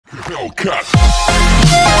Hellcat.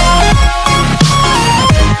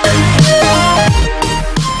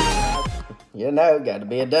 You know, got to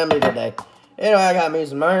be a dummy today. Anyway, I got me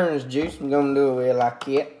some orange juice. I'm gonna do it like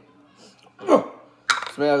it.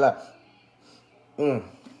 Smell like,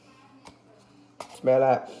 smell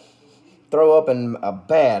like throw up and a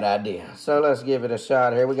bad idea. So let's give it a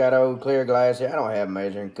shot here. We got old clear glass here. I don't have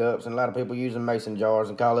measuring cups, and a lot of people use mason jars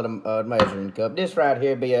and call it a measuring cup. This right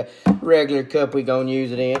here be a regular cup we gonna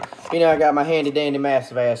use it in. You know, I got my handy dandy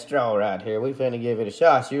massive ass straw right here. We finna give it a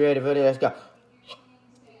shot. You ready for this? Let's go.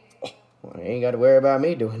 Well, you ain't got to worry about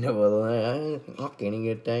me doing no other thing. I can't even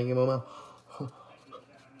get a thing in my mouth.